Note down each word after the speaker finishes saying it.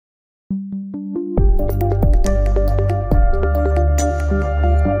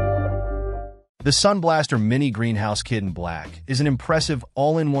The SunBlaster Mini Greenhouse Kit in Black is an impressive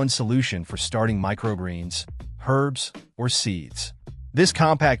all-in-one solution for starting microgreens, herbs, or seeds. This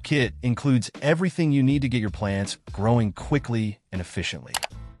compact kit includes everything you need to get your plants growing quickly and efficiently.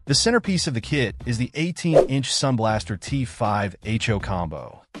 The centerpiece of the kit is the 18-inch SunBlaster T5 HO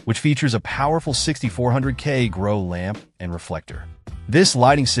combo, which features a powerful 6400K grow lamp and reflector. This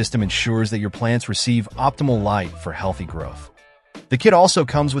lighting system ensures that your plants receive optimal light for healthy growth. The kit also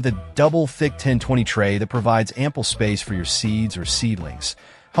comes with a double-thick 1020 tray that provides ample space for your seeds or seedlings,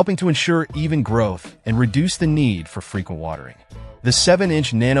 helping to ensure even growth and reduce the need for frequent watering. The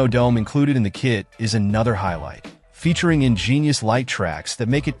 7-inch nano dome included in the kit is another highlight, featuring ingenious light tracks that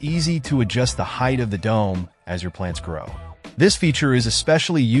make it easy to adjust the height of the dome as your plants grow. This feature is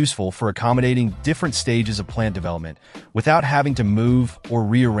especially useful for accommodating different stages of plant development without having to move or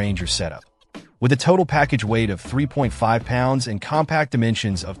rearrange your setup. With a total package weight of 3.5 pounds and compact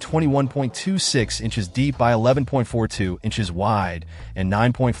dimensions of 21.26 inches deep by 11.42 inches wide and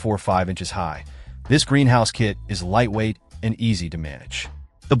 9.45 inches high, this greenhouse kit is lightweight and easy to manage.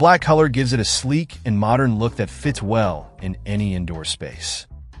 The black color gives it a sleek and modern look that fits well in any indoor space.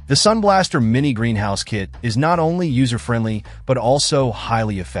 The SunBlaster Mini Greenhouse Kit is not only user-friendly, but also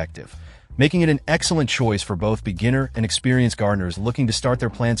highly effective, making it an excellent choice for both beginner and experienced gardeners looking to start their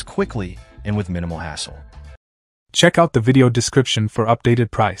plants quickly and with minimal hassle. Check out the video description for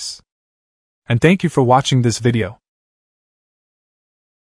updated price. And thank you for watching this video.